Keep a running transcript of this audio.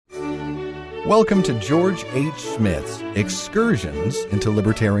Welcome to George H. Smith's Excursions into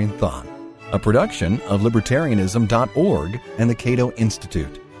Libertarian Thought, a production of Libertarianism.org and the Cato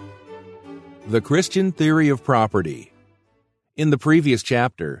Institute. The Christian Theory of Property. In the previous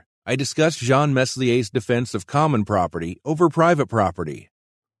chapter, I discussed Jean Meslier's defense of common property over private property.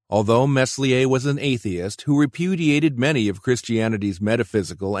 Although Meslier was an atheist who repudiated many of Christianity's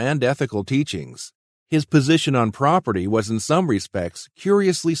metaphysical and ethical teachings, his position on property was in some respects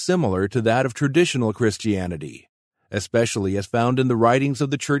curiously similar to that of traditional Christianity, especially as found in the writings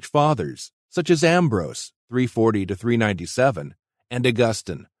of the Church Fathers, such as Ambrose, 340 to 397, and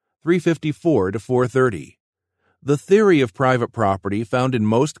Augustine, 354 to 430. The theory of private property found in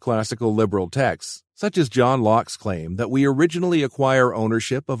most classical liberal texts, such as John Locke's claim that we originally acquire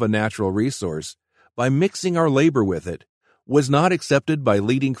ownership of a natural resource by mixing our labor with it, was not accepted by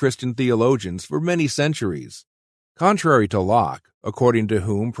leading Christian theologians for many centuries. Contrary to Locke, according to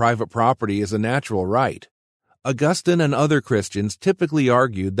whom private property is a natural right, Augustine and other Christians typically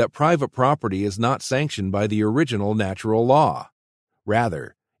argued that private property is not sanctioned by the original natural law.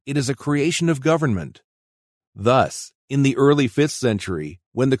 Rather, it is a creation of government. Thus, in the early 5th century,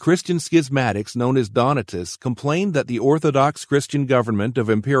 when the Christian schismatics known as Donatists complained that the Orthodox Christian government of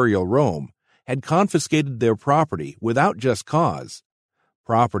Imperial Rome had confiscated their property without just cause,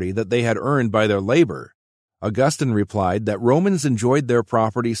 property that they had earned by their labor, Augustine replied that Romans enjoyed their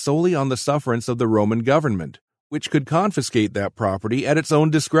property solely on the sufferance of the Roman government, which could confiscate that property at its own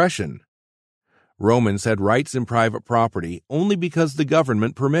discretion. Romans had rights in private property only because the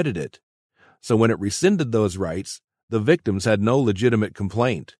government permitted it, so when it rescinded those rights, the victims had no legitimate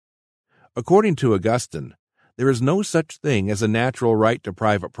complaint. According to Augustine, there is no such thing as a natural right to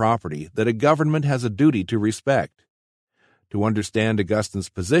private property that a government has a duty to respect. To understand Augustine's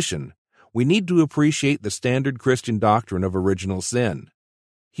position, we need to appreciate the standard Christian doctrine of original sin.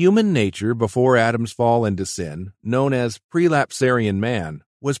 Human nature before Adam's fall into sin, known as prelapsarian man,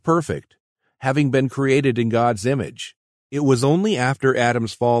 was perfect, having been created in God's image. It was only after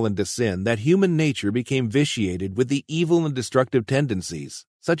Adam's fall into sin that human nature became vitiated with the evil and destructive tendencies,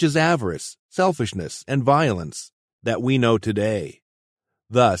 such as avarice, selfishness, and violence, that we know today.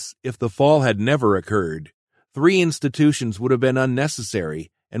 Thus, if the fall had never occurred, 3 institutions would have been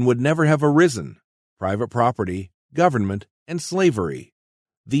unnecessary and would never have arisen: private property, government, and slavery.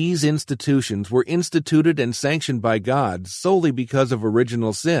 These institutions were instituted and sanctioned by God solely because of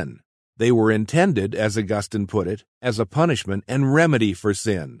original sin. They were intended, as Augustine put it, as a punishment and remedy for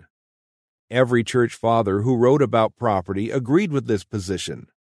sin. Every church father who wrote about property agreed with this position.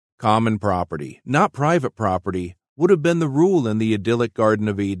 Common property, not private property, would have been the rule in the idyllic Garden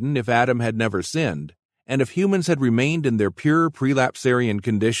of Eden if Adam had never sinned, and if humans had remained in their pure prelapsarian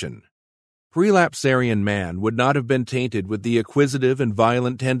condition. Prelapsarian man would not have been tainted with the acquisitive and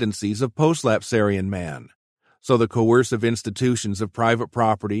violent tendencies of postlapsarian man, so the coercive institutions of private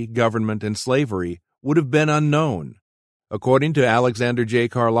property, government, and slavery would have been unknown. According to Alexander J.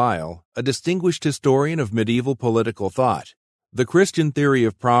 Carlyle, a distinguished historian of medieval political thought, the Christian theory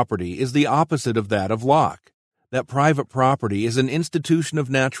of property is the opposite of that of Locke, that private property is an institution of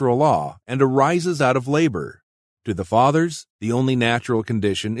natural law and arises out of labor. To the fathers, the only natural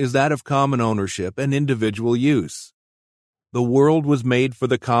condition is that of common ownership and individual use. The world was made for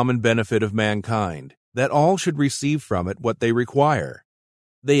the common benefit of mankind, that all should receive from it what they require.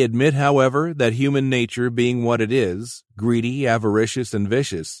 They admit, however, that human nature being what it is, greedy, avaricious, and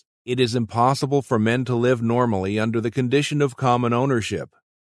vicious, it is impossible for men to live normally under the condition of common ownership.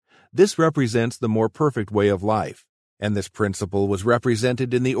 This represents the more perfect way of life, and this principle was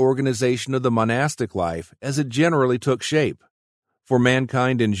represented in the organization of the monastic life as it generally took shape. For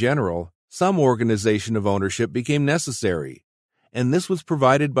mankind in general, some organization of ownership became necessary, and this was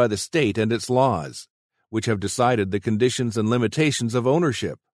provided by the state and its laws, which have decided the conditions and limitations of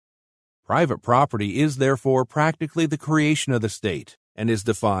ownership. Private property is therefore practically the creation of the state, and is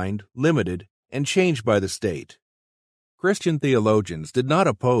defined, limited, and changed by the state. Christian theologians did not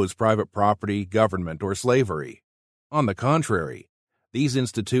oppose private property, government, or slavery. On the contrary, these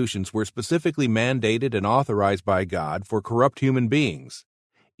institutions were specifically mandated and authorized by God for corrupt human beings,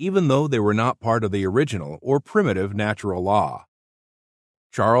 even though they were not part of the original or primitive natural law.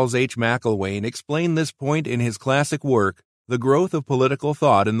 Charles H. McIlwain explained this point in his classic work, The Growth of Political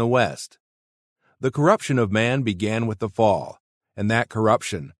Thought in the West. The corruption of man began with the fall, and that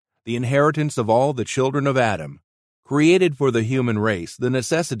corruption, the inheritance of all the children of Adam, created for the human race the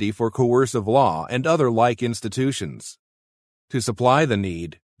necessity for coercive law and other like institutions. To supply the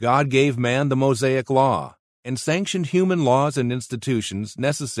need, God gave man the Mosaic Law, and sanctioned human laws and institutions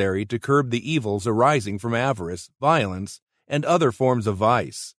necessary to curb the evils arising from avarice, violence, and other forms of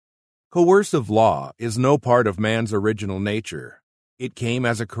vice. Coercive law is no part of man's original nature. It came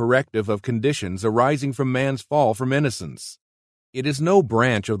as a corrective of conditions arising from man's fall from innocence. It is no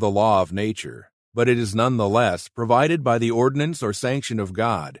branch of the law of nature, but it is nonetheless provided by the ordinance or sanction of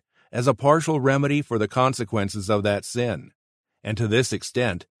God as a partial remedy for the consequences of that sin, and to this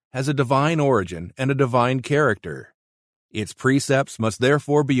extent has a divine origin and a divine character. Its precepts must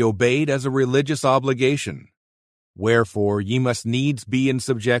therefore be obeyed as a religious obligation. Wherefore ye must needs be in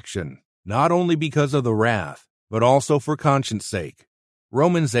subjection, not only because of the wrath, but also for conscience sake.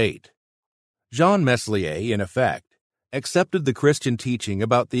 Romans 8. Jean Meslier, in effect, accepted the Christian teaching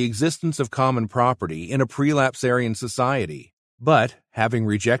about the existence of common property in a prelapsarian society, but, having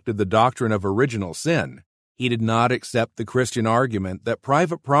rejected the doctrine of original sin, he did not accept the Christian argument that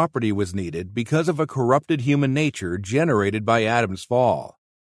private property was needed because of a corrupted human nature generated by Adam's fall.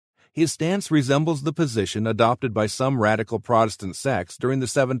 His stance resembles the position adopted by some radical Protestant sects during the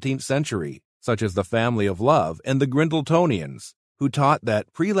 17th century, such as the Family of Love and the Grindletonians, who taught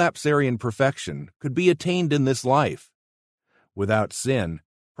that prelapsarian perfection could be attained in this life. Without sin,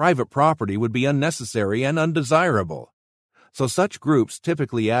 private property would be unnecessary and undesirable. So such groups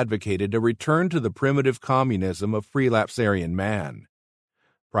typically advocated a return to the primitive communism of prelapsarian man.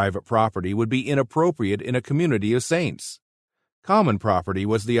 Private property would be inappropriate in a community of saints. Common property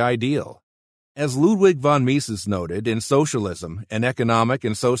was the ideal. As Ludwig von Mises noted in Socialism, an Economic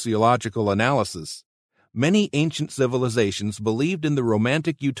and Sociological Analysis, many ancient civilizations believed in the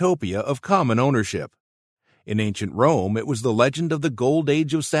romantic utopia of common ownership. In ancient Rome, it was the legend of the Gold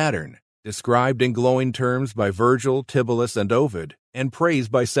Age of Saturn, described in glowing terms by Virgil, Tibullus, and Ovid, and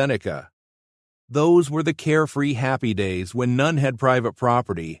praised by Seneca. Those were the carefree, happy days when none had private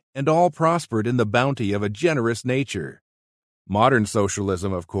property and all prospered in the bounty of a generous nature. Modern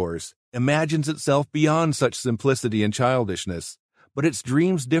socialism, of course, imagines itself beyond such simplicity and childishness, but its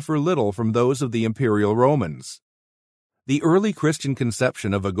dreams differ little from those of the imperial Romans. The early Christian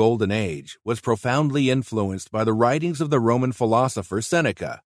conception of a golden age was profoundly influenced by the writings of the Roman philosopher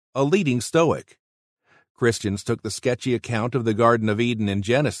Seneca, a leading Stoic. Christians took the sketchy account of the Garden of Eden in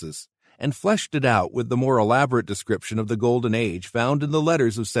Genesis and fleshed it out with the more elaborate description of the golden age found in the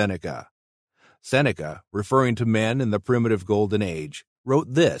letters of Seneca. Seneca, referring to men in the primitive golden age,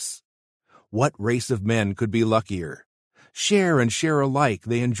 wrote this: "What race of men could be luckier? Share and share alike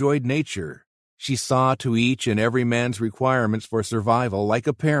they enjoyed nature. She saw to each and every man's requirements for survival like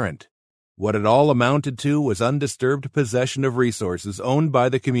a parent. What it all amounted to was undisturbed possession of resources owned by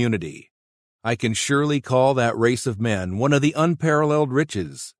the community. I can surely call that race of men one of the unparalleled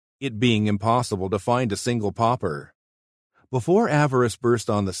riches, it being impossible to find a single pauper." Before avarice burst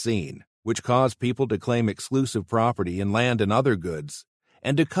on the scene, which caused people to claim exclusive property in land and other goods,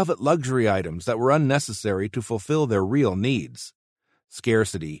 and to covet luxury items that were unnecessary to fulfill their real needs,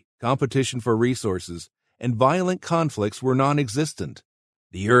 scarcity, competition for resources, and violent conflicts were non-existent.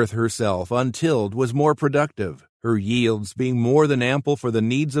 The earth herself, untilled, was more productive, her yields being more than ample for the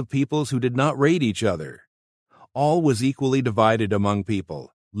needs of peoples who did not raid each other. All was equally divided among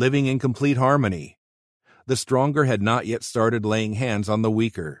people, living in complete harmony. The stronger had not yet started laying hands on the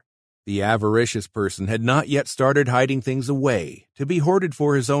weaker. The avaricious person had not yet started hiding things away to be hoarded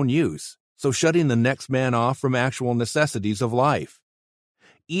for his own use, so shutting the next man off from actual necessities of life.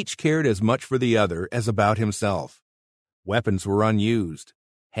 Each cared as much for the other as about himself. Weapons were unused.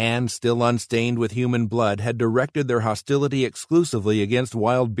 Hands still unstained with human blood had directed their hostility exclusively against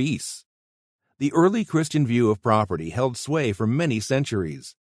wild beasts. The early Christian view of property held sway for many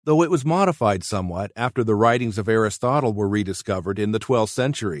centuries, though it was modified somewhat after the writings of Aristotle were rediscovered in the 12th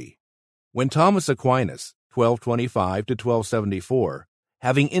century. When Thomas Aquinas, 1225 to 1274,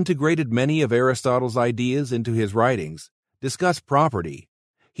 having integrated many of Aristotle's ideas into his writings, discussed property,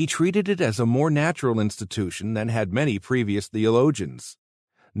 he treated it as a more natural institution than had many previous theologians.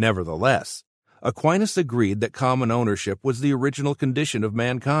 Nevertheless, Aquinas agreed that common ownership was the original condition of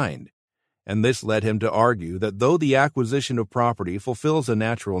mankind, and this led him to argue that though the acquisition of property fulfills a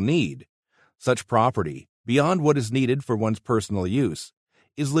natural need, such property, beyond what is needed for one's personal use,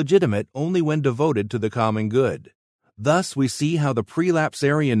 is legitimate only when devoted to the common good. Thus, we see how the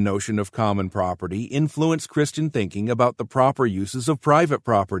prelapsarian notion of common property influenced Christian thinking about the proper uses of private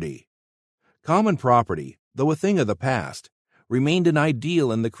property. Common property, though a thing of the past, remained an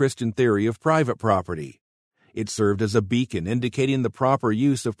ideal in the Christian theory of private property. It served as a beacon indicating the proper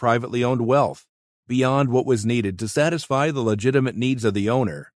use of privately owned wealth. Beyond what was needed to satisfy the legitimate needs of the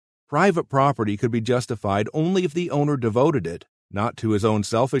owner, private property could be justified only if the owner devoted it, not to his own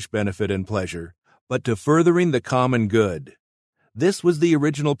selfish benefit and pleasure, but to furthering the common good. This was the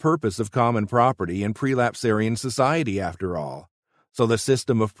original purpose of common property in prelapsarian society, after all, So the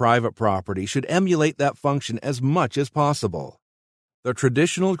system of private property should emulate that function as much as possible. The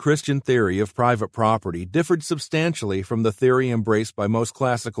traditional Christian theory of private property differed substantially from the theory embraced by most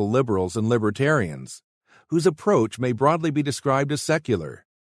classical liberals and libertarians, whose approach may broadly be described as secular.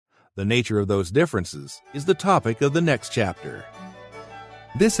 The nature of those differences is the topic of the next chapter.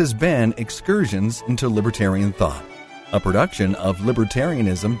 This has been Excursions into Libertarian Thought, a production of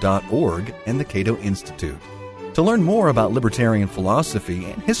Libertarianism.org and the Cato Institute. To learn more about libertarian philosophy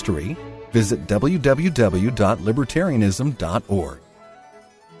and history, visit www.libertarianism.org.